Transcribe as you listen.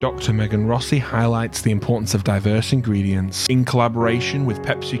Dr. Megan Rossi highlights the importance of diverse ingredients in collaboration with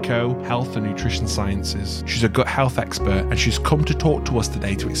PepsiCo Health and Nutrition Sciences. She's a gut health expert, and she's come to talk to us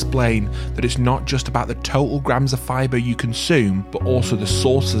today to explain that it's not just about the total grams of fibre you consume, but also the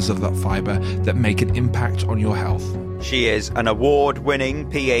sources of that fibre that make an impact on your health. She is an award-winning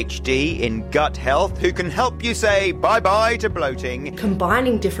PhD in gut health who can help you say bye-bye to bloating.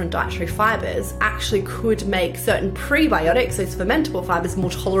 Combining different dietary fibres actually could make certain prebiotics, those fermentable fibres, more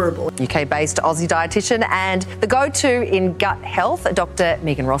tolerable. UK-based Aussie dietitian and the go-to in gut health, Dr.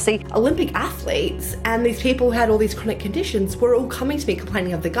 Megan Rossi. Olympic athletes and these people who had all these chronic conditions were all coming to me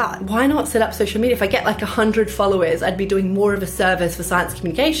complaining of the gut. Why not set up social media? If I get like 100 followers, I'd be doing more of a service for science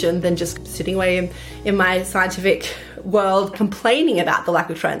communication than just sitting away in my scientific world complaining about the lack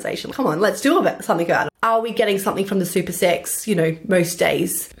of translation. Come on, let's do something about it. Are we getting something from the Super 6, most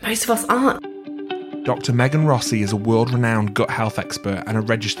days? Most of us aren't. Dr. Megan Rossi is a world-renowned gut health expert and a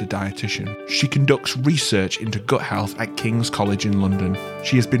registered dietitian. She conducts research into gut health at King's College in London.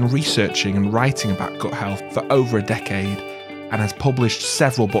 She has been researching and writing about gut health for over a decade and has published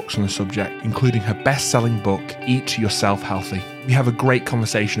several books on the subject, including her best-selling book, Eat Yourself Healthy. We have a great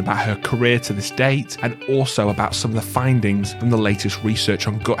conversation about her career to this date and also about some of the findings from the latest research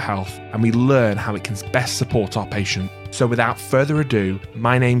on gut health, and we learn how it can best support our patient. So without further ado,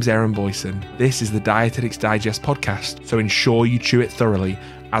 my name's Aaron Boyson. This is the Dietetics Digest podcast, so ensure you chew it thoroughly,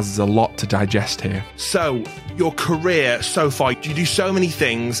 as there's a lot to digest here. So, your career so far, you do so many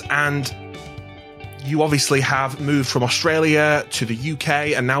things, and you obviously have moved from Australia to the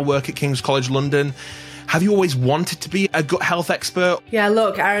UK and now work at King's College London. Have you always wanted to be a gut health expert? Yeah,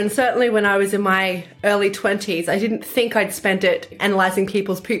 look, Aaron, certainly when I was in my early 20s, I didn't think I'd spend it analysing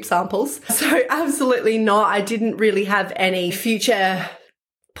people's poop samples. So absolutely not. I didn't really have any future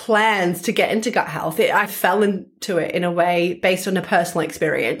plans to get into gut health. I fell into it in a way based on a personal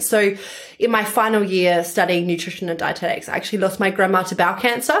experience. So in my final year studying nutrition and dietetics, I actually lost my grandma to bowel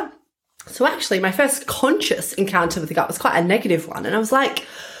cancer. So actually, my first conscious encounter with the gut was quite a negative one. And I was like,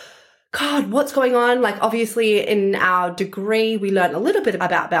 God, what's going on? Like, obviously, in our degree, we learned a little bit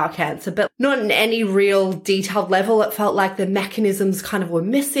about bowel cancer, but not in any real detailed level. It felt like the mechanisms kind of were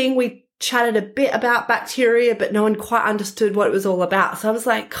missing. We chatted a bit about bacteria, but no one quite understood what it was all about. So I was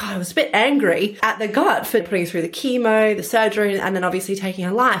like, God, I was a bit angry at the gut for putting through the chemo, the surgery, and then obviously taking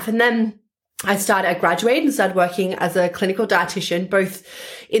her life. And then I graduated and started working as a clinical dietitian, both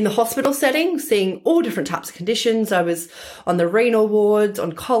in the hospital setting, seeing all different types of conditions. I was on the renal wards,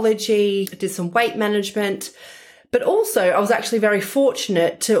 oncology, did some weight management, but also I was actually very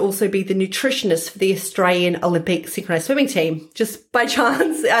fortunate to also be the nutritionist for the Australian Olympic synchronized swimming team. Just by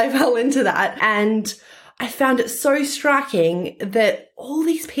chance, I fell into that. And I found it so striking that all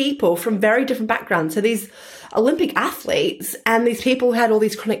these people from very different backgrounds, so these Olympic athletes and these people who had all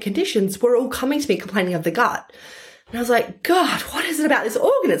these chronic conditions were all coming to me complaining of the gut. And I was like, God, what is it about this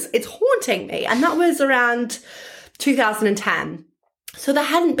organ? It's haunting me. And that was around 2010. So there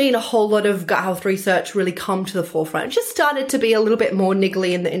hadn't been a whole lot of gut health research really come to the forefront. It just started to be a little bit more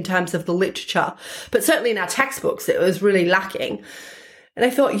niggly in terms of the literature. But certainly in our textbooks, it was really lacking. And I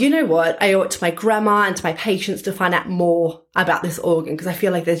thought, you know what? I owe it to my grandma and to my patients to find out more about this organ because I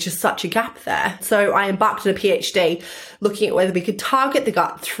feel like there's just such a gap there. So I embarked on a PhD looking at whether we could target the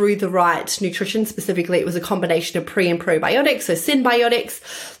gut through the right nutrition. Specifically, it was a combination of pre and probiotics, so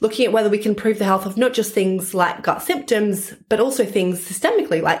synbiotics, looking at whether we can improve the health of not just things like gut symptoms, but also things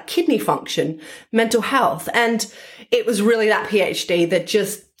systemically like kidney function, mental health. And it was really that PhD that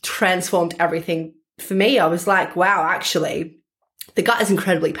just transformed everything for me. I was like, wow, actually, the gut is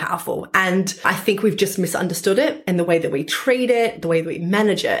incredibly powerful. And I think we've just misunderstood it and the way that we treat it, the way that we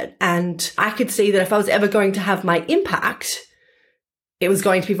manage it. And I could see that if I was ever going to have my impact, it was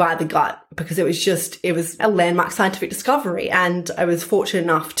going to be via the gut because it was a landmark scientific discovery. And I was fortunate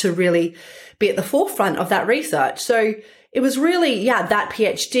enough to really be at the forefront of that research. So it was really, that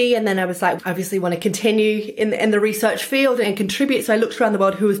PhD. And then I was like, obviously want to continue in the research field and contribute. So I looked around the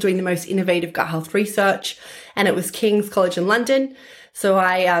world who was doing the most innovative gut health research. And it was King's College in London. So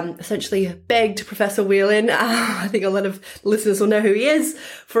I essentially begged Professor Whelan, I think a lot of listeners will know who he is,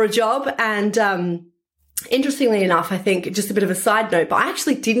 for a job. And interestingly enough, I think just a bit of a side note, but I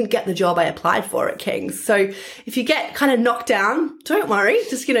actually didn't get the job I applied for at King's. So if you get kind of knocked down, don't worry,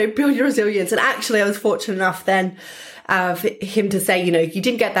 just, build your resilience. And actually I was fortunate enough then for him to say, you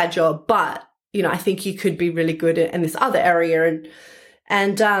didn't get that job, but, I think you could be really good in this other area.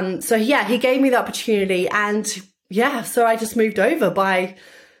 So he gave me the opportunity and so I just moved over by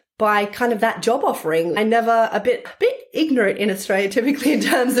by kind of that job offering. I never a bit ignorant in Australia, typically in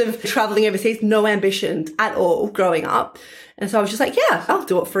terms of traveling overseas, no ambition at all growing up. And so I was just like, yeah, I'll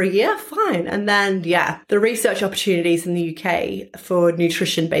do it for a year. Fine. And then, the research opportunities in the UK for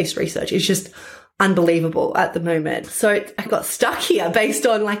nutrition-based research is just unbelievable at the moment. So I got stuck here based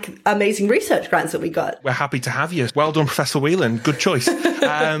on like amazing research grants that we got. We're happy to have you. Well done, Professor Whelan. Good choice.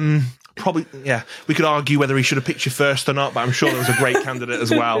 Probably, we could argue whether he should have picked you first or not, but I'm sure there was a great candidate as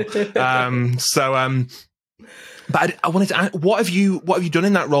well. But I wanted to ask, what have you done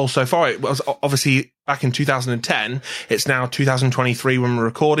in that role so far? It was obviously back in 2010. It's now 2023 when we're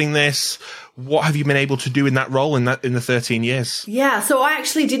recording this. What have you been able to do in that role in the 13 years? Yeah, so I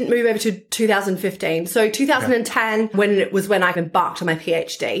actually didn't move over to 2015. So 2010 when I embarked on my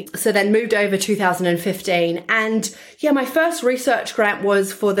PhD. So then moved over 2015. And my first research grant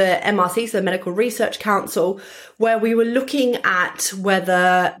was for the MRC, so the Medical Research Council, where we were looking at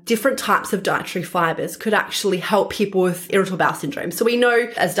whether different types of dietary fibers could actually help people with irritable bowel syndrome. So we know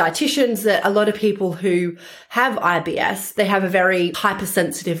as dietitians that a lot of people who have IBS, they have a very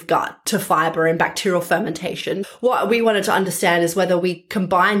hypersensitive gut to fiber and bacterial fermentation. What we wanted to understand is whether we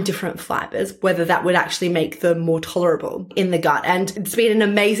combine different fibers, whether that would actually make them more tolerable in the gut. And it's been an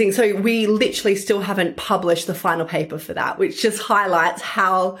amazing, so we literally still haven't published the final paper for that, which just highlights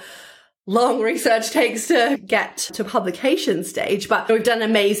how long research takes to get to publication stage. But we've done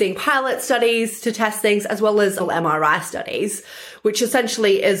amazing pilot studies to test things, as well as MRI studies, which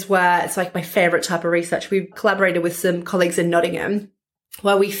essentially is where it's like my favorite type of research. We've collaborated with some colleagues in Nottingham,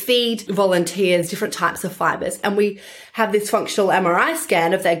 where we feed volunteers different types of fibers, and we have this functional MRI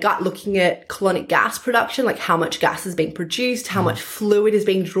scan of their gut looking at colonic gas production, like how much gas is being produced, how much fluid is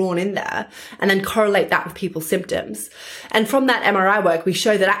being drawn in there, and then correlate that with people's symptoms. And from that MRI work, we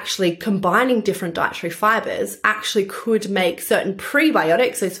show that actually combining different dietary fibers actually could make certain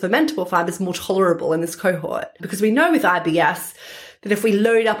prebiotics, those fermentable fibers, more tolerable in this cohort. Because we know with IBS, that if we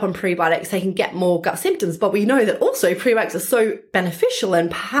load up on prebiotics, they can get more gut symptoms. But we know that also prebiotics are so beneficial.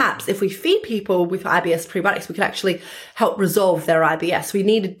 And perhaps if we feed people with IBS prebiotics, we could actually help resolve their IBS. We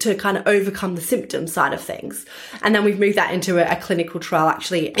needed to kind of overcome the symptom side of things. And then we've moved that into a clinical trial,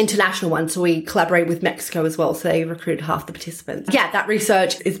 actually international one. So we collaborate with Mexico as well. So they recruited half the participants. That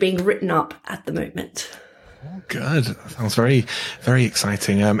research is being written up at the moment. Oh, good. That sounds very, very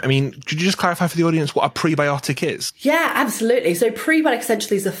exciting. Could you just clarify for the audience what a prebiotic is? Yeah, absolutely. So prebiotic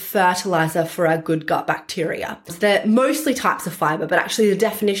essentially is a fertilizer for our good gut bacteria. They're mostly types of fiber, but actually the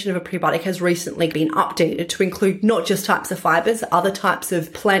definition of a prebiotic has recently been updated to include not just types of fibers, other types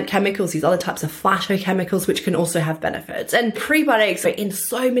of plant chemicals, these other types of phytochemicals, which can also have benefits. And prebiotics are in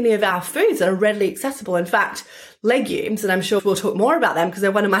so many of our foods that are readily accessible. In fact, legumes, and I'm sure we'll talk more about them because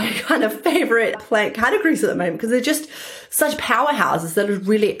they're one of my kind of favorite plant categories at the moment, because they're just such powerhouses that are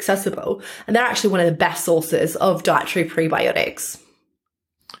really accessible. And they're actually one of the best sources of dietary prebiotics.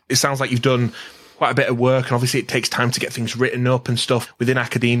 It sounds like you've done quite a bit of work, and obviously it takes time to get things written up and stuff within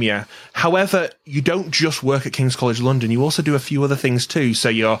academia. However, you don't just work at King's College London, you also do a few other things too. So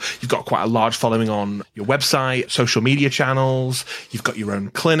you've got quite a large following on your website, social media channels, you've got your own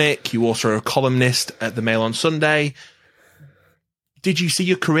clinic, you also are a columnist at the Mail on Sunday. Did you see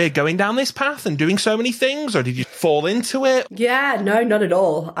your career going down this path and doing so many things, or did you fall into it? Yeah, no, not at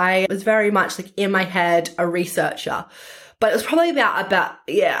all. I was very much like in my head a researcher. But it was probably about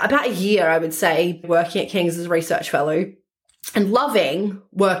a year, I would say, working at King's as a research fellow and loving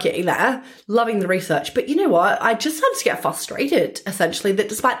working there, loving the research. But you know what? I just started to get frustrated, essentially, that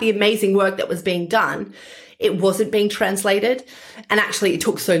despite the amazing work that was being done, it wasn't being translated. And actually, it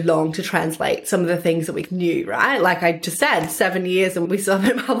took so long to translate some of the things that we knew, right? Like I just said, 7 years and we still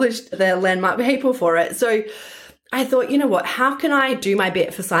haven't published the landmark paper for it. So I thought, you know what? How can I do my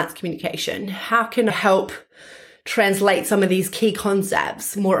bit for science communication? How can I help translate some of these key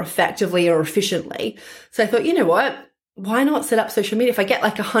concepts more effectively or efficiently? So I thought, you know what? Why not set up social media? If I get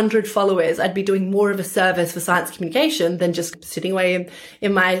like 100 followers, I'd be doing more of a service for science communication than just sitting away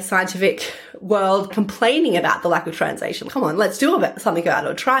in my scientific world complaining about the lack of translation. Come on, let's do something about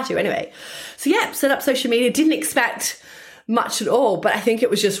it, or try to anyway. So set up social media. Didn't expect much at all, but I think it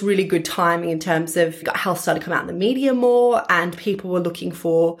was just really good timing in terms of gut health started to come out in the media more, and people were looking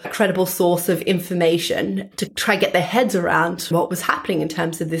for a credible source of information to try and get their heads around what was happening in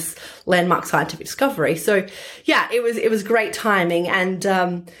terms of this landmark scientific discovery. So it was great timing. And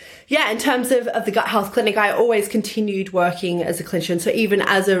in terms of the gut health clinic, I always continued working as a clinician. So even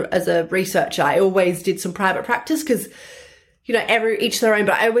as a researcher, I always did some private practice because, each their own,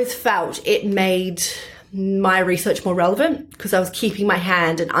 but I always felt it made my research more relevant because I was keeping my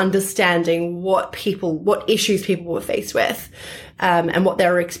hand and understanding what issues people were faced with, and what they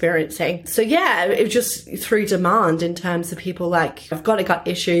were experiencing. So yeah, it was just through demand in terms of people like, I've got a gut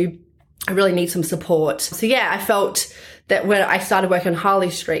issue, I really need some support. So yeah, I felt that when I started working on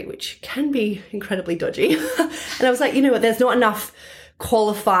Harley Street, which can be incredibly dodgy, and I was like, you know what, there's not enough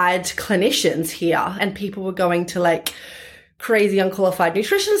qualified clinicians here, and people were going to like crazy unqualified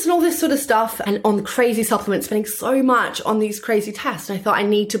nutritionists and all this sort of stuff, and on the crazy supplements, spending so much on these crazy tests. And I thought I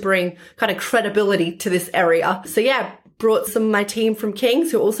need to bring kind of credibility to this area. So yeah, brought some of my team from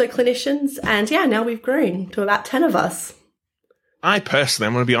King's who are also clinicians, and yeah, now we've grown to about 10 of us. I personally,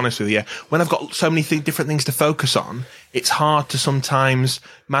 I'm going to be honest with you, when I've got so many different things to focus on, it's hard to sometimes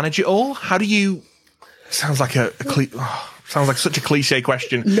manage it all. How do you, sounds like sounds like such a cliche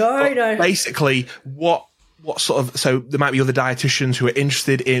question. No. Basically, what sort of, so there might be other dietitians who are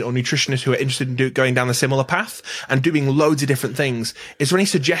interested in, or nutritionists who are interested in going down a similar path and doing loads of different things. Is there any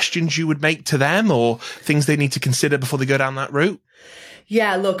suggestions you would make to them, or things they need to consider before they go down that route?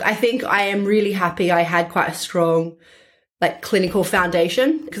 Yeah, look, I think I am really happy I had quite a strong clinical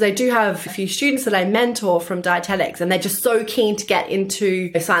foundation, because I do have a few students that I mentor from dietetics, and they're just so keen to get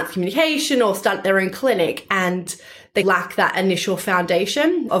into science communication or start their own clinic, and they lack that initial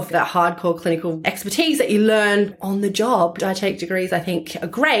foundation of that hardcore clinical expertise that you learn on the job. Dietetic degrees, I think, are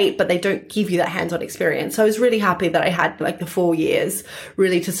great, but they don't give you that hands-on experience. So I was really happy that I had the 4 years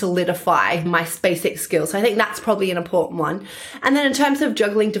really to solidify my basic skills. So I think that's probably an important one. And then in terms of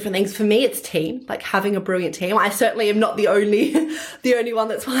juggling different things, for me, it's team, having a brilliant team. I certainly am not the only one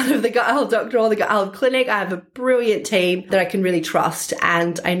that's part of the Gut Health Doctor or the Gut Health Clinic. I have a brilliant team that I can really trust.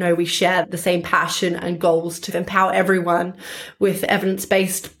 And I know we share the same passion and goals to empower everyone with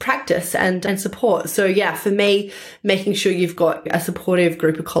evidence-based practice and support. So yeah, for me, making sure you've got a supportive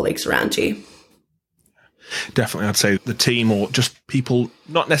group of colleagues around you. Definitely, I'd say the team, or just people,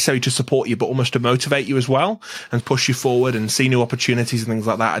 not necessarily to support you, but almost to motivate you as well and push you forward and see new opportunities and things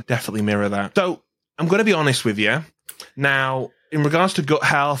like that. I definitely mirror that. So I'm going to be honest with you. Now, in regards to gut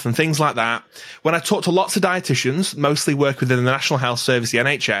health and things like that, when I talk to lots of dietitians, mostly work within the National Health Service, the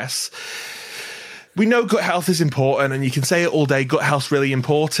NHS, we know gut health is important, and you can say it all day, gut health's really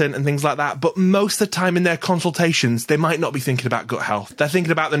important and things like that. But most of the time in their consultations, they might not be thinking about gut health. They're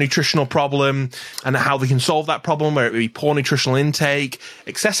thinking about the nutritional problem and how they can solve that problem, where it would be poor nutritional intake,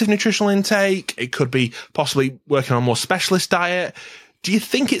 excessive nutritional intake. It could be possibly working on a more specialist diet. Do you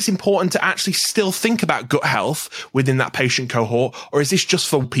think it's important to actually still think about gut health within that patient cohort? Or is this just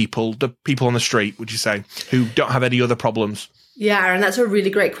for the people on the street, would you say, who don't have any other problems? Yeah, and that's a really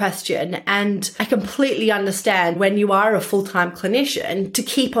great question. And I completely understand when you are a full-time clinician to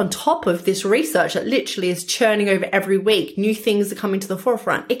keep on top of this research that literally is churning over every week. New things are coming to the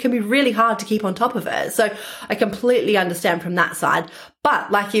forefront. It can be really hard to keep on top of it. So I completely understand from that side.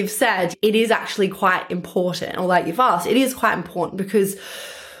 But like you've said, it is actually quite important, or like you've asked, it is quite important because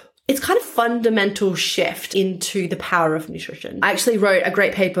it's kind of fundamental shift into the power of nutrition. I actually wrote a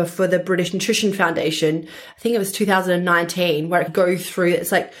great paper for the British Nutrition Foundation. I think it was 2019, where it goes through,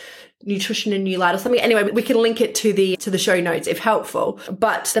 it's like Nutrition in New Light or something. Anyway, we can link it to the show notes if helpful.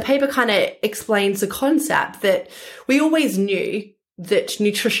 But the paper kind of explains the concept that we always knew that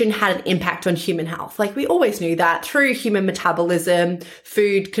nutrition had an impact on human health. We always knew that through human metabolism,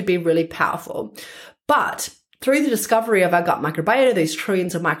 food could be really powerful. But through the discovery of our gut microbiota, those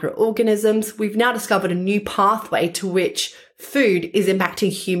trillions of microorganisms, we've now discovered a new pathway to which food is impacting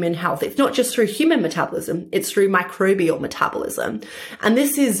human health. It's not just through human metabolism, it's through microbial metabolism. And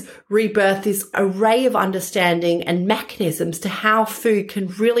this is rebirthed this array of understanding and mechanisms to how food can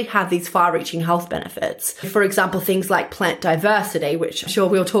really have these far-reaching health benefits. For example, things like plant diversity, which I'm sure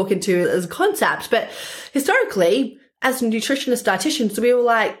we'll talk into as a concept, but historically, as nutritionists, dietitians, we were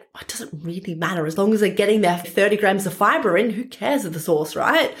like, it doesn't really matter as long as they're getting their 30 grams of fiber in, who cares of the source,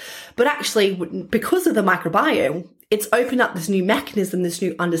 right? But actually, because of the microbiome, it's opened up this new mechanism, this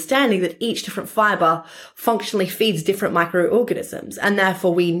new understanding that each different fiber functionally feeds different microorganisms. And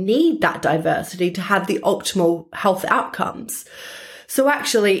therefore, we need that diversity to have the optimal health outcomes. So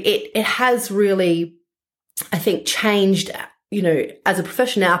actually, it has really, I think, changed as a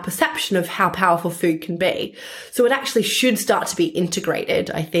profession, our perception of how powerful food can be. So it actually should start to be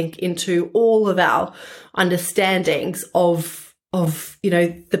integrated, I think, into all of our understandings of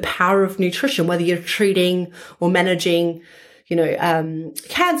the power of nutrition, whether you're treating or managing,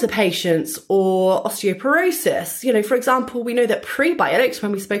 cancer patients or osteoporosis. For example, we know that prebiotics,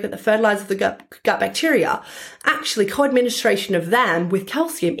 when we spoke at the fertilizer of the gut bacteria, actually co-administration of them with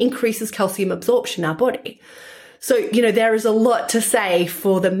calcium increases calcium absorption in our body. So, there is a lot to say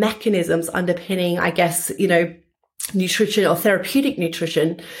for the mechanisms underpinning, I guess, nutrition or therapeutic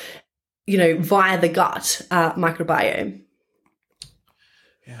nutrition, via the gut microbiome.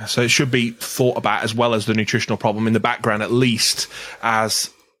 Yeah, so it should be thought about as well as the nutritional problem in the background, at least as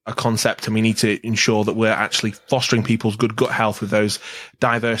a concept, and we need to ensure that we're actually fostering people's good gut health with those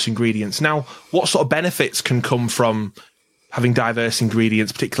diverse ingredients. Now, what sort of benefits can come from having diverse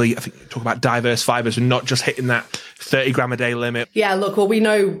ingredients, particularly, I think you talk about diverse fibers and not just hitting that 30 gram a day limit? Yeah, look, well, we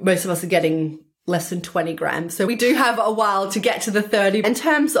know most of us are getting less than 20 grams. So we do have a while to get to the 30. In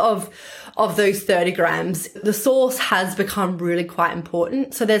terms of those 30 grams, the source has become really quite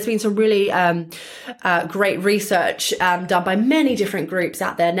important. So there's been some really great research done by many different groups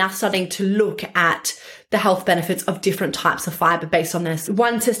out there now starting to look at the health benefits of different types of fiber based on this.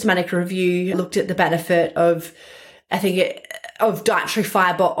 One systematic review looked at the benefit of dietary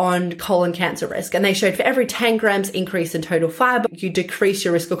fiber on colon cancer risk. And they showed for every 10 grams increase in total fiber, you decrease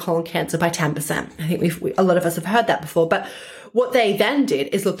your risk of colon cancer by 10%. I think a lot of us have heard that before. But what they then did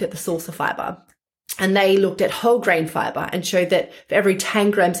is looked at the source of fiber. And they looked at whole grain fiber and showed that for every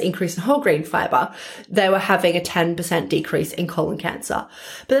 10 grams increase in whole grain fiber, they were having a 10% decrease in colon cancer.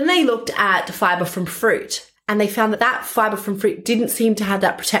 But then they looked at fiber from fruit. And they found that fiber from fruit didn't seem to have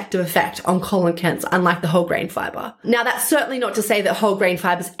that protective effect on colon cancer, unlike the whole grain fiber. Now, that's certainly not to say that whole grain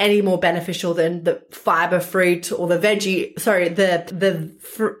fiber is any more beneficial than the fiber fruit or the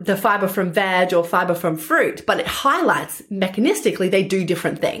fiber from veg or fiber from fruit, but it highlights mechanistically they do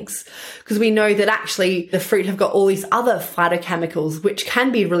different things, because we know that actually the fruit have got all these other phytochemicals which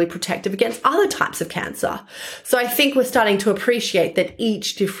can be really protective against other types of cancer. So I think we're starting to appreciate that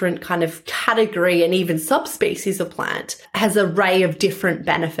each different kind of category and even subspecies of plant has an array of different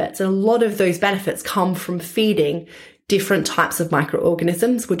benefits. And a lot of those benefits come from feeding different types of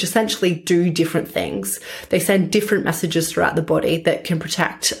microorganisms, which essentially do different things. They send different messages throughout the body that can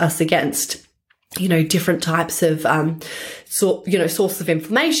protect us against, different types of, source of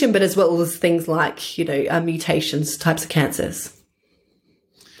inflammation, but as well as things like, mutations, types of cancers.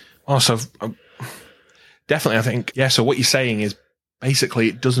 Also, definitely, I think, so what you're saying is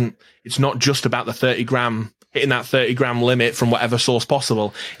basically it's not just about the 30 gram, hitting that 30 gram limit from whatever source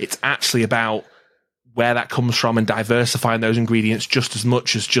possible. It's actually about where that comes from and diversifying those ingredients just as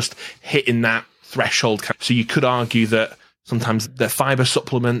much as just hitting that threshold. So you could argue that sometimes the fiber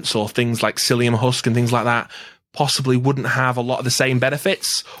supplements or things like psyllium husk and things like that possibly wouldn't have a lot of the same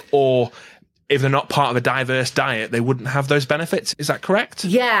benefits, or if they're not part of a diverse diet, they wouldn't have those benefits. Is that correct?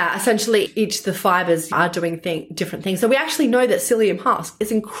 Yeah, essentially each of the fibers are doing different things. So we actually know that psyllium husk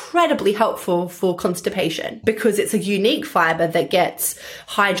is incredibly helpful for constipation because it's a unique fiber that gets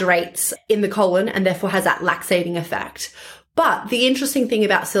hydrates in the colon and therefore has that laxating effect. But the interesting thing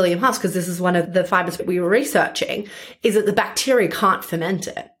about psyllium husk, because this is one of the fibers that we were researching, is that the bacteria can't ferment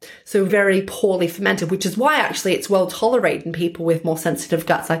it. So very poorly fermented, which is why actually it's well tolerated in people with more sensitive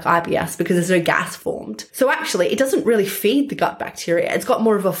guts like IBS, because there's no gas formed. So actually it doesn't really feed the gut bacteria. It's got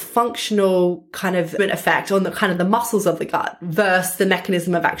more of a functional kind of effect on the kind of the muscles of the gut versus the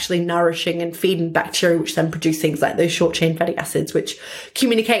mechanism of actually nourishing and feeding bacteria, which then produce things like those short chain fatty acids, which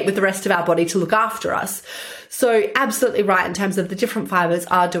communicate with the rest of our body to look after us. So absolutely right in terms of the different fibers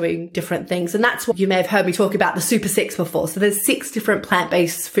are doing different things. And that's what you may have heard me talk about the Super 6 before. So there's 6 different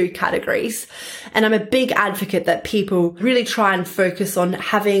plant-based food categories. And I'm a big advocate that people really try and focus on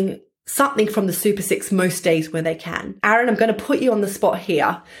having something from the Super 6 most days when they can. Aaron, I'm going to put you on the spot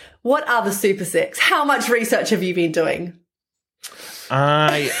here. What are the Super 6? How much research have you been doing?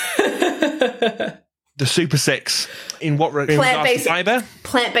 The Super 6 in what plant-based fiber?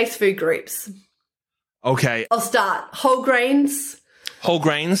 Plant-based food groups. Okay. I'll start. Whole grains. Whole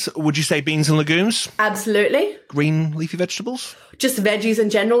grains. Would you say beans and legumes? Absolutely. Green leafy vegetables? Just veggies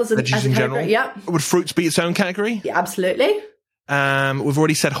in general as a category. Yep. Would fruits be its own category? Yeah, absolutely. We've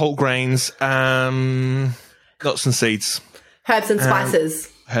already said whole grains. Nuts and seeds. Herbs and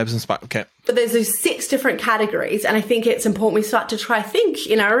spices. Herbs and spices. Okay. But there's those 6 different categories, and I think it's important we start to try think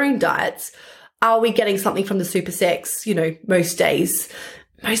in our own diets. Are we getting something from the Super 6, most days?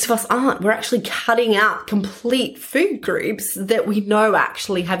 Most of us aren't. We're actually cutting out complete food groups that we know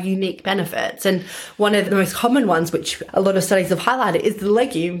actually have unique benefits. And one of the most common ones, which a lot of studies have highlighted, is the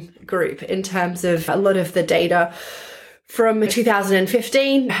legume group, in terms of a lot of the data from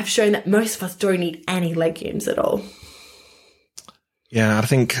 2015 have shown that most of us don't eat any legumes at all. Yeah, I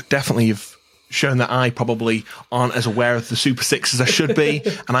think definitely you've shown that I probably aren't as aware of the Super 6 as I should be,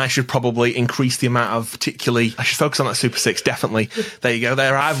 and I should probably increase the amount of I should focus on that Super 6, definitely. There you go.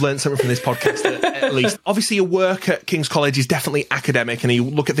 There, I've learned something from this podcast at least. Obviously, your work at King's College is definitely academic, and you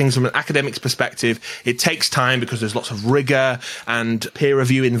look at things from an academic's perspective. It takes time because there's lots of rigor and peer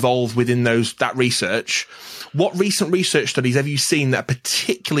review involved within that research. What recent research studies have you seen that are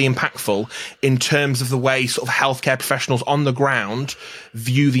particularly impactful in terms of the way sort of healthcare professionals on the ground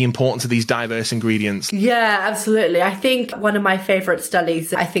view the importance of these diverse ingredients? Yeah, absolutely. I think one of my favorite studies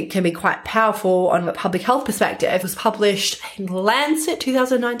that I think can be quite powerful on a public health perspective was published in Lancet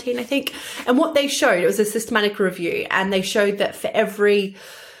 2019, I think. And what they showed, it was a systematic review, and they showed that for every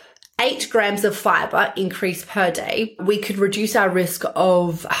 8 grams of fiber increase per day, we could reduce our risk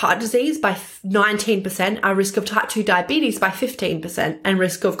of heart disease by 19%, our risk of type 2 diabetes by 15%, and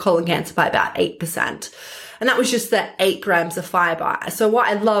risk of colon cancer by about 8%. And that was just the 8 grams of fiber. So what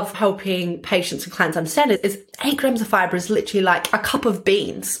I love helping patients and clients understand is 8 grams of fiber is literally like a cup of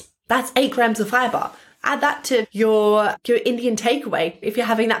beans. That's 8 grams of fiber. Add that to your Indian takeaway if you're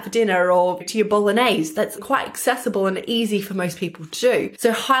having that for dinner, or to your bolognese. That's quite accessible and easy for most people to do.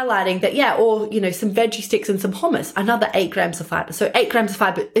 So highlighting that, or, some veggie sticks and some hummus, another 8 grams of fiber. So 8 grams of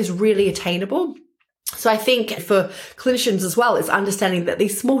fiber is really attainable. So I think for clinicians as well, it's understanding that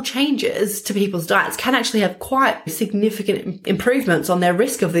these small changes to people's diets can actually have quite significant improvements on their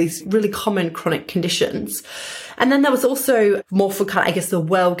risk of these really common chronic conditions. And then there was also more for the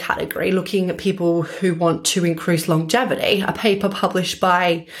world category, looking at people who want to increase longevity, a paper published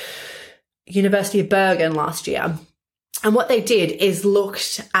by University of Bergen last year. And what they did is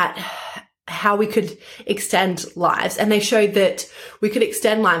looked at how we could extend lives. And they showed that we could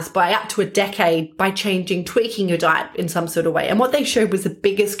extend lives by up to a decade by tweaking your diet in some sort of way. And what they showed was the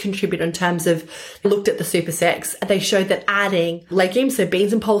biggest contributor in terms of, looked at the Super 6, they showed that adding legumes, so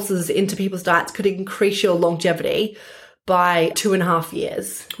beans and pulses, into people's diets could increase your longevity by 2.5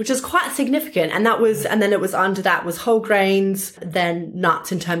 years, which is quite significant. And then it was under that was whole grains, then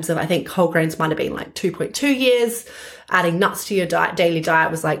nuts, in terms of, I think whole grains might have been like 2.2 years. Adding nuts to your daily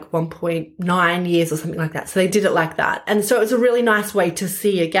diet was like 1.9 years or something like that. So they did it like that. And so it was a really nice way to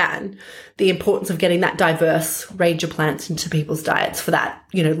see, again, the importance of getting that diverse range of plants into people's diets for that,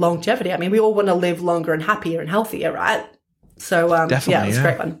 longevity. I mean, we all want to live longer and happier and healthier, right? So, definitely, it was a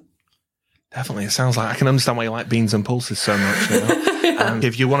great one. Definitely. It sounds like I can understand why you like beans and pulses so much.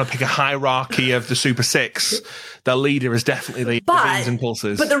 If you want to pick a hierarchy of the Super 6, the leader is definitely the beans and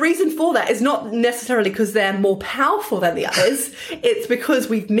pulses. But the reason for that is not necessarily because they're more powerful than the others. It's because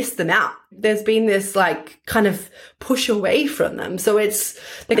we've missed them out. There's been this kind of push away from them. So it's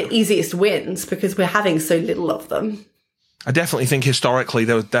the easiest wins because we're having so little of them. I definitely think historically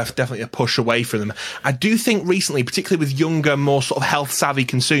there was definitely a push away from them. I do think recently, particularly with younger, more sort of health savvy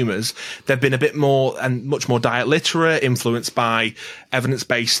consumers, they've been a bit more and much more diet literate, influenced by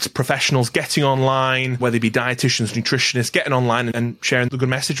evidence-based professionals getting online, whether it be dietitians, nutritionists, getting online and sharing the good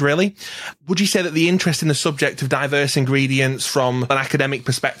message, really. Would you say that the interest in the subject of diverse ingredients from an academic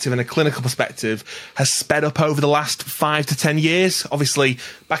perspective and a clinical perspective has sped up over the last 5 to 10 years? Obviously,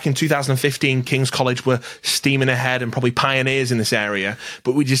 back in 2015, King's College were steaming ahead and probably pioneers in this area,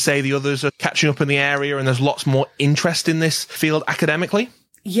 but would you say the others are catching up in the area and there's lots more interest in this field academically?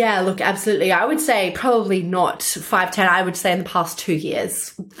 Yeah, look, absolutely. I would say probably not 5, 10. I would say in the past 2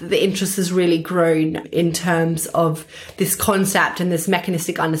 years, the interest has really grown in terms of this concept and this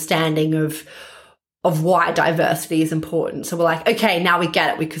mechanistic understanding of why diversity is important. So we're like, okay, now we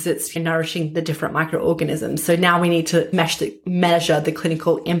get it because it's nourishing the different microorganisms. So now we need to measure the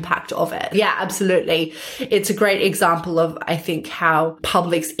clinical impact of it. Yeah, absolutely. It's a great example of, I think, how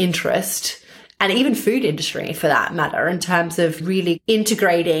public's interest, and even food industry for that matter, in terms of really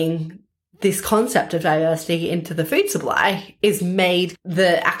integrating this concept of diversity into the food supply, is made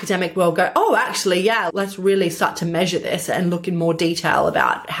the academic world go, oh, actually, yeah, let's really start to measure this and look in more detail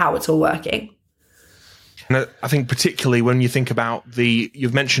about how it's all working. And I think particularly when you think about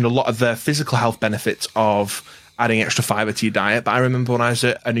you've mentioned a lot of the physical health benefits of adding extra fiber to your diet, but I remember when I was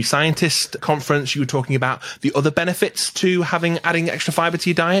at a New Scientist conference, you were talking about the other benefits to adding extra fiber to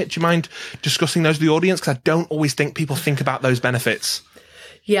your diet. Do you mind discussing those with the audience? Because I don't always think people think about those benefits.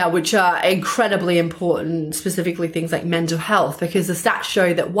 Yeah, which are incredibly important, specifically things like mental health, because the stats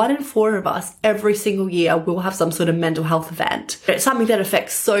show that 1 in 4 of us every single year will have some sort of mental health event. It's something that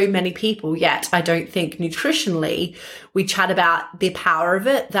affects so many people, yet I don't think nutritionally we chat about the power of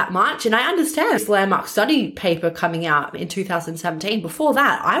it that much. And I understand this landmark study paper coming out in 2017. Before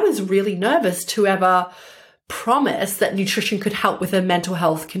that, I was really nervous to ever promise that nutrition could help with a mental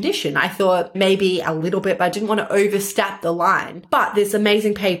health condition. I thought maybe a little bit, but I didn't want to overstep the line. But this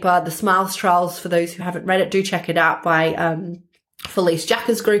amazing paper, the SMILES Trials, for those who haven't read it, do check it out, by Felice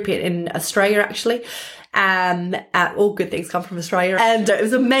Jacka's group in Australia, actually. All good things come from Australia. And it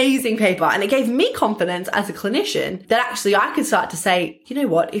was an amazing paper. And it gave me confidence as a clinician that actually I could start to say, you know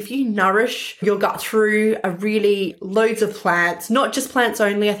what, if you nourish your gut through loads of plants, not just plants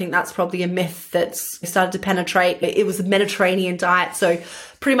only, I think that's probably a myth that's started to penetrate. It was a Mediterranean diet. So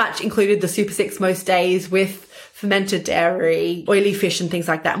pretty much included the Super 6 most days with fermented dairy, oily fish and things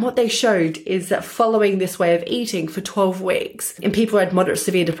like that. And what they showed is that following this way of eating for 12 weeks in people who had moderate to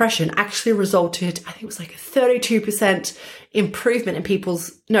severe depression actually resulted, I think it was like a 32% improvement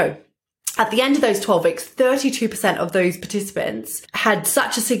in at the end of those 12 weeks, 32% of those participants had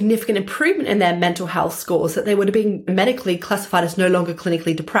such a significant improvement in their mental health scores that they would have been medically classified as no longer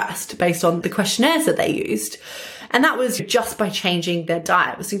clinically depressed based on the questionnaires that they used. And that was just by changing their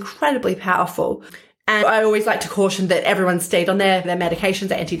diet. It was incredibly powerful. And I always like to caution that everyone stayed on their medications,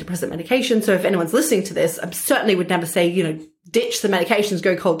 their antidepressant medications. So if anyone's listening to this, I certainly would never say, ditch the medications,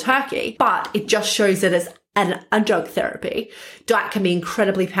 go cold turkey. But it just shows that as an adjunct therapy, diet can be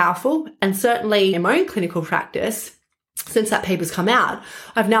incredibly powerful. And certainly in my own clinical practice, since that paper's come out,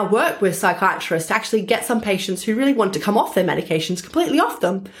 I've now worked with psychiatrists to actually get some patients who really want to come off their medications, completely off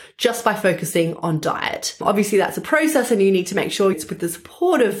them, just by focusing on diet. Obviously, that's a process and you need to make sure it's with the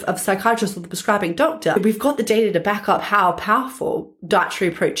support of psychiatrists or the prescribing doctor. We've got the data to back up how powerful dietary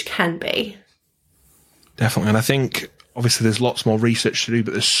approach can be. Definitely. And I think obviously there's lots more research to do,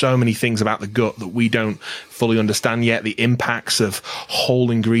 but there's so many things about the gut that we don't fully understand yet, the impacts of whole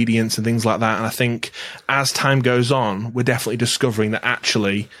ingredients and things like that. And I think as time goes on, we're definitely discovering that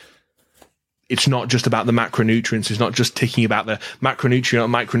actually it's not just about the macronutrients. It's not just ticking about the macronutrient or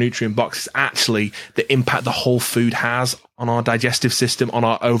micronutrient box. It's actually the impact the whole food has on our digestive system, on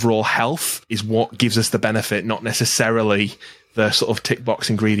our overall health, is what gives us the benefit, not necessarily the sort of tick box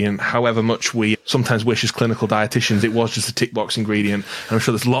ingredient. However much we sometimes wish as clinical dietitians it was just a tick box ingredient. And I'm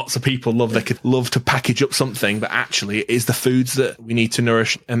sure there's lots of people that could love to package up something, but actually it is the foods that we need to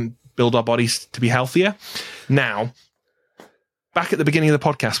nourish and build our bodies to be healthier. Now, back at the beginning of the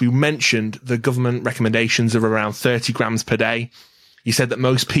podcast, we mentioned the government recommendations of around 30 grams per day. You said that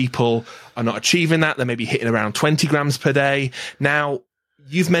most people are not achieving that. They may be hitting around 20 grams per day. Now,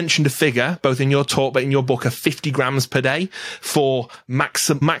 you've mentioned a figure, both in your talk but in your book, of 50 grams per day for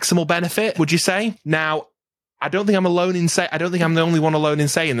maximal benefit, would you say? Now, I don't think I'm the only one alone in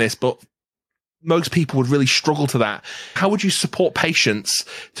saying this, but most people would really struggle to that. How would you support patients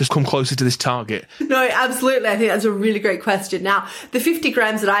to come closer to this target? No, absolutely. I think that's a really great question. Now, the 50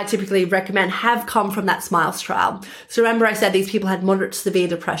 grams that I typically recommend have come from that SMILES trial. So remember I said these people had moderate to severe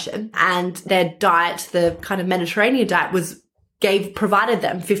depression and their diet, the kind of Mediterranean diet, provided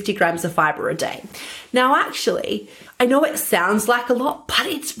them 50 grams of fiber a day. Now, actually, I know it sounds like a lot, but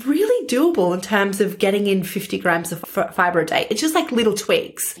it's really doable in terms of getting in 50 grams of fiber a day. It's just like little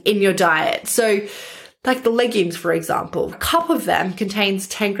tweaks in your diet. So like the legumes, for example, a cup of them contains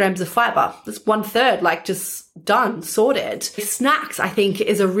 10 grams of fiber. That's 1/3, just done, sorted. Snacks, I think,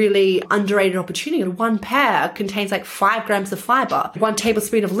 is a really underrated opportunity. And one pear contains 5 grams of fiber. 1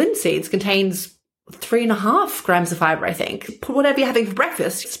 tablespoon of linseeds contains 3.5 grams of fiber, I think. Put whatever you're having for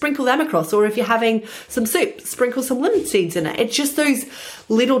breakfast, sprinkle them across. Or if you're having some soup, sprinkle some lemon seeds in it. It's just those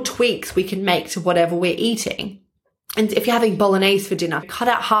little tweaks we can make to whatever we're eating. And if you're having bolognese for dinner, cut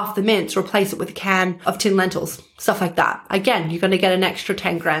out half the mince, replace it with a can of tin lentils, stuff like that. Again, you're going to get an extra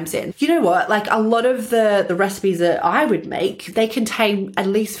 10 grams in. You know what? A lot of the recipes that I would make, they contain at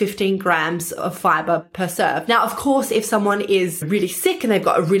least 15 grams of fiber per serve. Now, of course, if someone is really sick and they've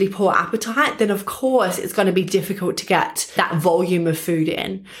got a really poor appetite, then of course it's going to be difficult to get that volume of food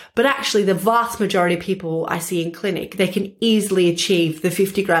in. But actually, the vast majority of people I see in clinic, they can easily achieve the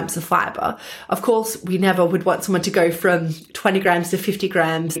 50 grams of fiber. Of course, we never would want someone to go from 20 grams to 50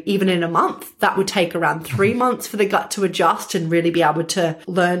 grams, even in a month. That would take around 3 months for the gut to adjust and really be able to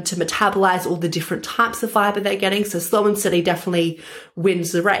learn to metabolize all the different types of fiber they're getting. So slow and steady definitely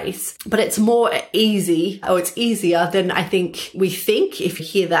wins the race. But it's it's easier than I think we think. If you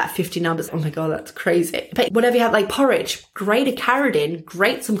hear that 50 numbers, oh my God, that's crazy. But whatever you have, porridge, grate a carrot in,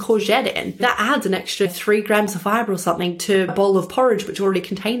 grate some courgette in. That adds an extra 3 grams of fiber or something to a bowl of porridge, which already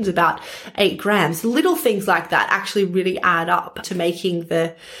contains about 8 grams. Little things like that actually really add up to making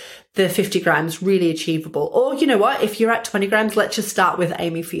the 50 grams really achievable. Or you know what, if you're at 20 grams, let's just start with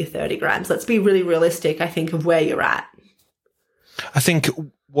aiming for your 30 grams. Let's be really realistic, I think, of where you're at. I think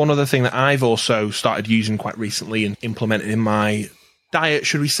one other thing that I've also started using quite recently and implemented in my diet,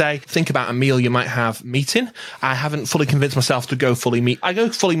 should we say. Think about a meal you might have meat in. I haven't fully convinced myself to go fully meat. I go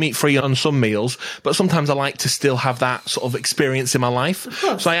fully meat free on some meals, but sometimes I like to still have that sort of experience in my life.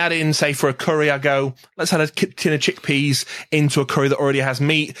 So I add in, say for a curry, I go, let's add a tin of chickpeas into a curry that already has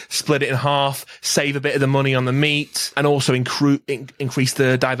meat, split it in half, save a bit of the money on the meat, and also increase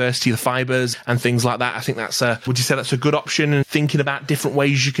the diversity of the fibers and things like that. I think would you say that's a good option? And thinking about different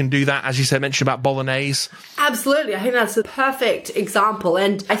ways you can do that, as you said, mentioned about bolognese. Absolutely. I think that's a perfect example.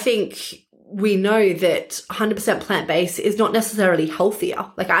 And I think we know that 100% plant-based is not necessarily healthier.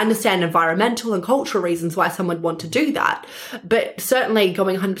 Like, I understand environmental and cultural reasons why someone would want to do that, but certainly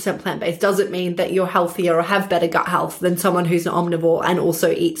going 100% plant-based doesn't mean that you're healthier or have better gut health than someone who's an omnivore and also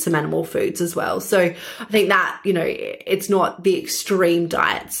eats some animal foods as well. So I think that, it's not the extreme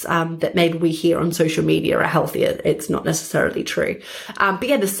diets that maybe we hear on social media are healthier. It's not necessarily true. But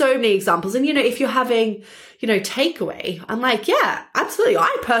yeah, there's so many examples. And, if you're having takeaway, I'm like, yeah, absolutely.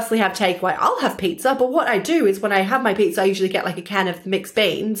 I personally have takeaway. I'll have pizza, but what I do is when I have my pizza, I usually get like a can of mixed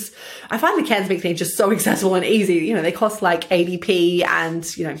beans. I find the cans of mixed beans just so accessible and easy. They cost like 80p and,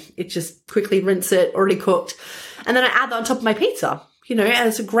 it just quickly rinse it, already cooked. And then I add that on top of my pizza. And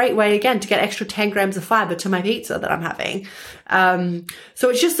it's a great way, again, to get extra 10 grams of fiber to my pizza that I'm having. So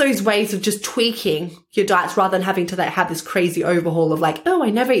it's just those ways of just tweaking your diets rather than having to have this crazy overhaul of like, oh, I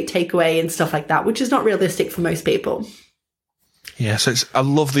never eat takeaway and stuff like that, which is not realistic for most people. Yeah, so I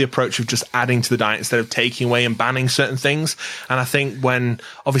love the approach of just adding to the diet instead of taking away and banning certain things. And I think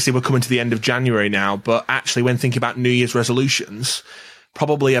obviously we're coming to the end of January now, but actually when thinking about New Year's resolutions,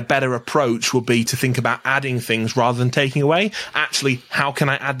 probably a better approach would be to think about adding things rather than taking away. Actually, how can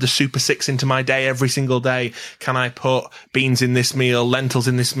I add the Super 6 into my day every single day? Can I put beans in this meal, lentils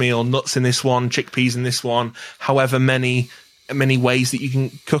in this meal, nuts in this one, chickpeas in this one, however many ways that you can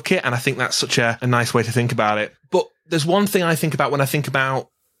cook it? And I think that's such a nice way to think about it. But there's one thing I think about when I think about,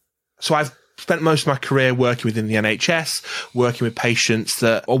 so I've spent most of my career working within the NHS, working with patients,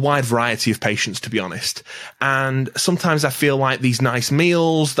 a wide variety of patients, to be honest. And sometimes I feel like these nice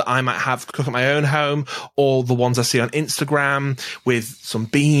meals that I might have cook at my own home, or the ones I see on Instagram with some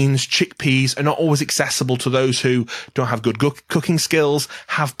beans, chickpeas, are not always accessible to those who don't have good cooking skills,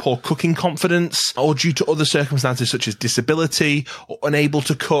 have poor cooking confidence, or due to other circumstances such as disability or unable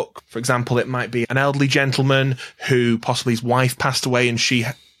to cook. For example, it might be an elderly gentleman who possibly his wife passed away and she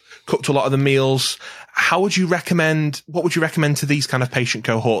cooked a lot of the meals. What would you recommend to these kind of patient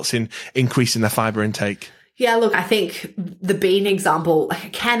cohorts in increasing their fiber intake? Yeah, look, I think the bean example, like a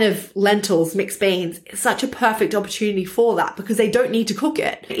can of lentils, mixed beans, is such a perfect opportunity for that because they don't need to cook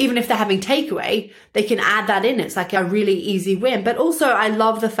it. Even if they're having takeaway, they can add that in. It's like a really easy win. But also I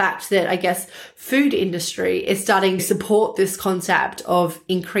love the fact that I guess food industry is starting to support this concept of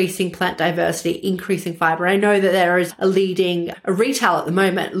increasing plant diversity, increasing fiber. I know that there is a retail at the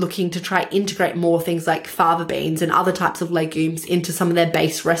moment looking to try integrate more things like fava beans and other types of legumes into some of their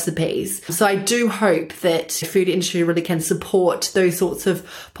base recipes. So I do hope that food industry really can support those sorts of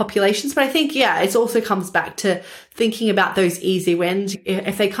populations. But I think, it also comes back to thinking about those easy wins.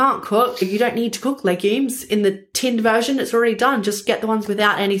 If they can't cook, you don't need to cook legumes in the tinned version. It's already done. Just get the ones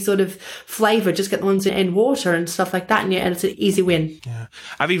without any sort of flavor. Just get the ones in water and stuff like that. And it's an easy win. Yeah.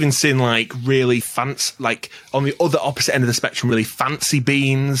 I've even seen really fancy, on the other opposite end of the spectrum, really fancy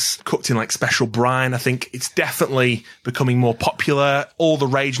beans cooked in special brine. I think it's definitely becoming more popular. All the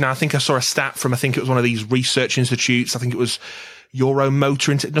rage now. I think I saw a stat from, it was one of these research institutes. I think it was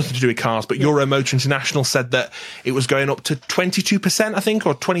nothing to do with cars, but Euromotor International said that it was going up to 22%, I think,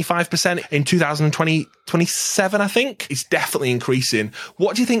 or 25% in 2027, I think. It's definitely increasing.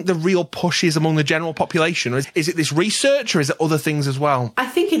 What do you think the real push is among the general population? Is it this research or is it other things as well? I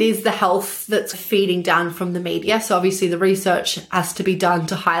think it is the health that's feeding down from the media. So obviously the research has to be done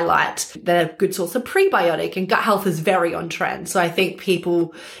to highlight the good source of prebiotic, and gut health is very on trend. So I think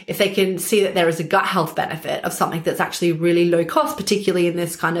people, if they can see that there is a gut health benefit of something that's actually really low cost, particularly in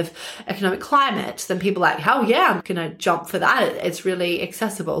this kind of economic climate, then people are like, hell yeah, I'm going to jump for that. It's really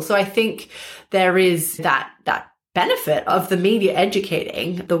accessible. So I think there is that benefit of the media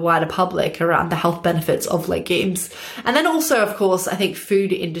educating the wider public around the health benefits of legumes. And then also, of course, I think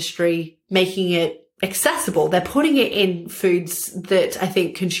food industry making it accessible. They're putting it in foods that I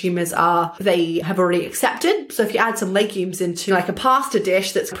think consumers they have already accepted. So if you add some legumes into a pasta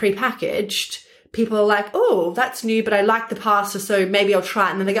dish that's prepackaged, people are like, oh, that's new, but I like the pasta, so maybe I'll try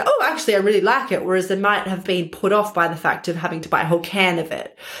it. And then they go, oh, actually, I really like it. Whereas they might have been put off by the fact of having to buy a whole can of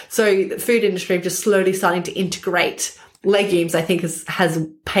it. So the food industry just slowly starting to integrate legumes, I think has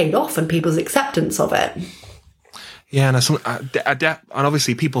paid off in people's acceptance of it. Yeah, and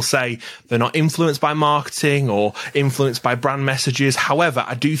obviously people say they're not influenced by marketing or influenced by brand messages. However,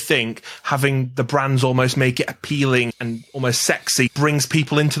 I do think having the brands almost make it appealing and almost sexy brings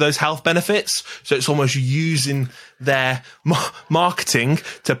people into those health benefits. So it's almost using their marketing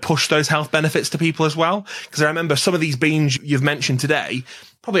to push those health benefits to people as well. Because I remember some of these beans you've mentioned today,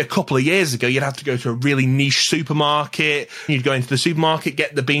 probably a couple of years ago, you'd have to go to a really niche supermarket. You'd go into the supermarket,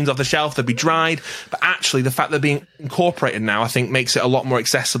 get the beans off the shelf, they'd be dried. But actually, the fact they're being incorporated now, I think, makes it a lot more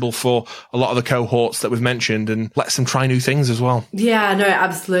accessible for a lot of the cohorts that we've mentioned and lets them try new things as well. Yeah, no,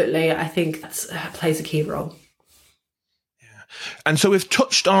 absolutely. I think that plays a key role. And so we've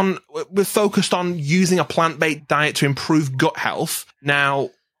focused on using a plant-based diet to improve gut health. Now,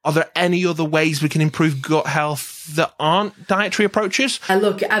 are there any other ways we can improve gut health that aren't dietary approaches?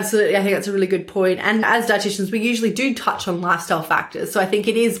 Look, absolutely. I think that's a really good point. And as dietitians, we usually do touch on lifestyle factors. So I think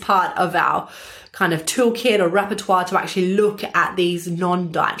it is part of our kind of toolkit or repertoire to actually look at these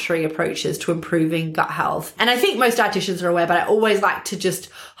non-dietary approaches to improving gut health. And I think most dietitians are aware, but I always like to just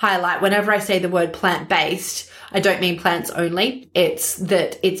highlight whenever I say the word plant-based, I don't mean plants only. It's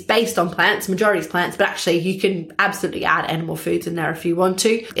that it's based on plants, majority is plants, but actually you can absolutely add animal foods in there if you want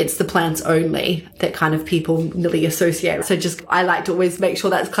to. It's the plants only that kind of people really associate. So I like to always make sure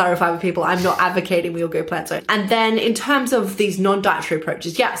that's clarified with people. I'm not advocating we all go plants only. And then in terms of these non-dietary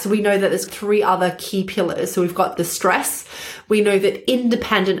approaches, so we know that there's 3 other key pillars. So we've got the stress. We know that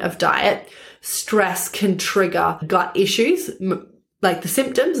independent of diet, stress can trigger gut issues, like the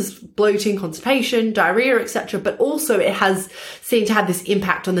symptoms, bloating, constipation, diarrhea, etc. But also it has seemed to have this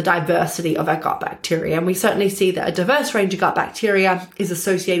impact on the diversity of our gut bacteria. And we certainly see that a diverse range of gut bacteria is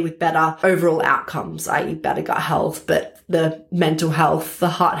associated with better overall outcomes, i.e. better gut health, but the mental health, the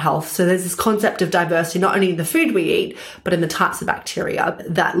heart health. So there's this concept of diversity, not only in the food we eat, but in the types of bacteria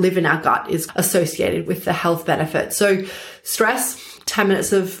that live in our gut is associated with the health benefits. So stress, 10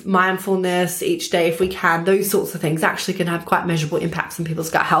 minutes of mindfulness each day if we can, those sorts of things actually can have quite measurable impacts on people's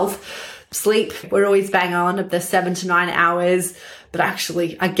gut health. Sleep, we're always bang on of the 7 to 9 hours, but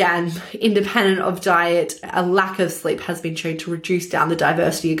actually, again, independent of diet, a lack of sleep has been shown to reduce down the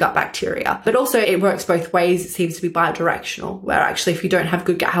diversity of gut bacteria. But also it works both ways. It seems to be bidirectional, where actually if you don't have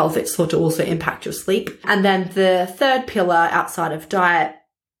good gut health, it's sort of also impact your sleep. And then the third pillar outside of diet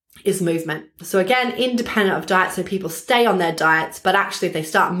is movement. So again, independent of diet, so people stay on their diets, but actually if they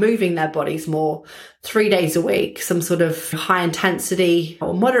start moving their bodies more 3 days a week, some sort of high intensity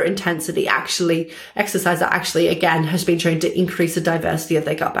or moderate intensity exercise that actually again has been shown to increase the diversity of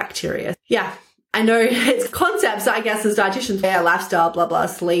their gut bacteria. Yeah. I know it's concepts, I guess, as dietitians, lifestyle, blah, blah,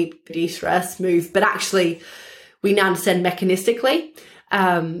 sleep, de-stress, move, but actually we now understand mechanistically.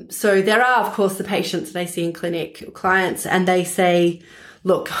 So there are, of course, the patients that I see in clinic, clients, and they say,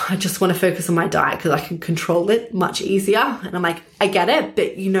 look, I just want to focus on my diet because I can control it much easier. And I'm like, I get it,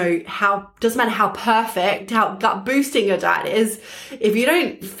 but doesn't matter how perfect, how gut boosting your diet is. If you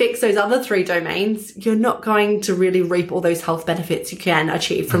don't fix those other 3 domains, you're not going to really reap all those health benefits you can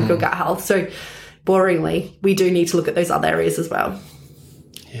achieve from good gut health. So boringly, we do need to look at those other areas as well.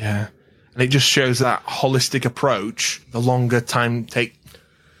 Yeah. And it just shows that holistic approach, the longer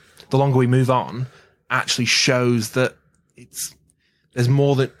we move on, actually shows that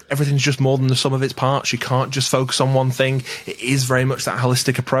everything's just more than the sum of its parts. You can't just focus on one thing. It is very much that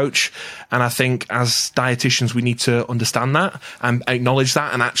holistic approach. And I think as dietitians, we need to understand that and acknowledge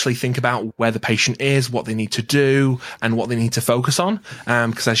that and actually think about where the patient is, what they need to do and what they need to focus on.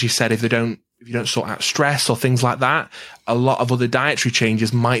 Because as you said, if you don't sort out stress or things like that, a lot of other dietary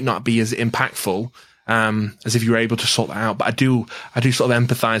changes might not be as impactful, as if you were able to sort that out. But I do sort of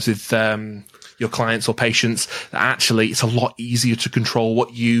empathize with, your clients or patients, that actually it's a lot easier to control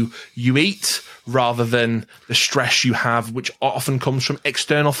what you eat rather than the stress you have, which often comes from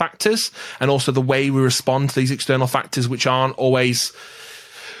external factors, and also the way we respond to these external factors, which aren't always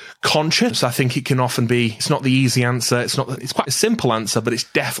conscious. I think it can often be, it's not the easy answer. It's quite a simple answer, but it's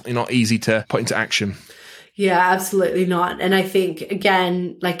definitely not easy to put into action. Yeah, absolutely not. And I think,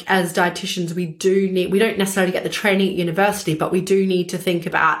 again, like as dietitians, we don't necessarily get the training at university, but we do need to think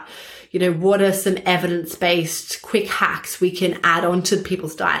about, what are some evidence-based quick hacks we can add on to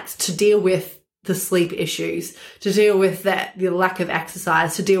people's diets to deal with the sleep issues, to deal with the lack of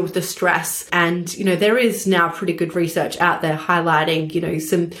exercise, to deal with the stress. And, there is now pretty good research out there highlighting,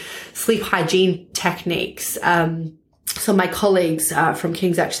 some sleep hygiene techniques. Some of my colleagues from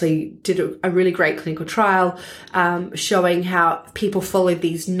King's actually did a really great clinical trial showing how people followed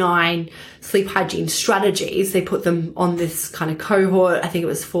these 9 sleep hygiene strategies. They put them on this kind of cohort. I think it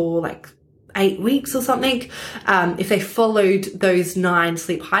was for 8 weeks or something, if they followed those 9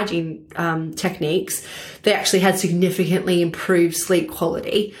 sleep hygiene techniques, they actually had significantly improved sleep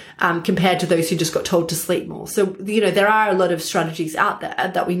quality compared to those who just got told to sleep more. So, there are a lot of strategies out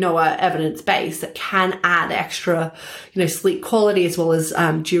there that we know are evidence-based that can add extra, sleep quality as well as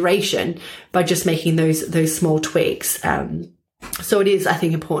duration by just making those small tweaks. So it is, I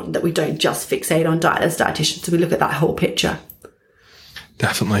think, important that we don't just fixate on diet as dietitians, so we look at that whole picture.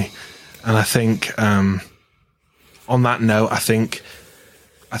 Definitely. And I think on that note, I think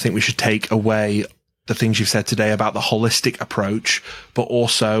we should take away the things you've said today about the holistic approach, but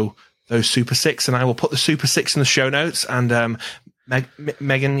also those Super 6. And I will put the Super 6 in the show notes. And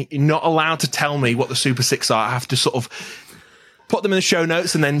Megan, you're not allowed to tell me what the Super 6 are. I have to sort of put them in the show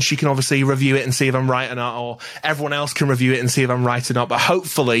notes, and then she can obviously review it and see if I'm right or not, or everyone else can review it and see if I'm right or not. But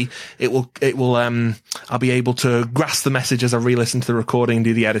hopefully it will, I'll be able to grasp the message as I re-listen to the recording and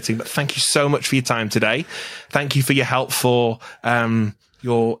do the editing. But thank you so much for your time today. Thank you for your help, for,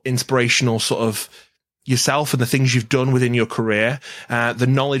 your inspirational sort of yourself and the things you've done within your career, the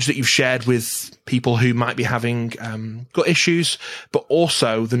knowledge that you've shared with people who might be having gut issues, but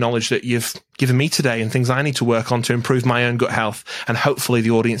also the knowledge that you've given me today and things I need to work on to improve my own gut health. And hopefully the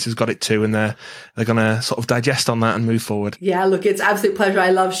audience has got it too, and they're going to sort of digest on that and move forward. Yeah, look, it's an absolute pleasure.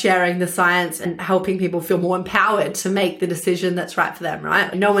 I love sharing the science and helping people feel more empowered to make the decision that's right for them,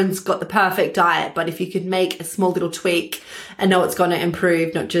 right? No one's got the perfect diet, but if you could make a small little tweak and know it's going to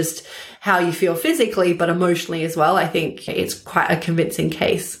improve not just how you feel physically, but emotionally as well, I think it's quite a convincing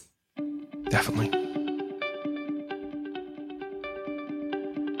case. Definitely.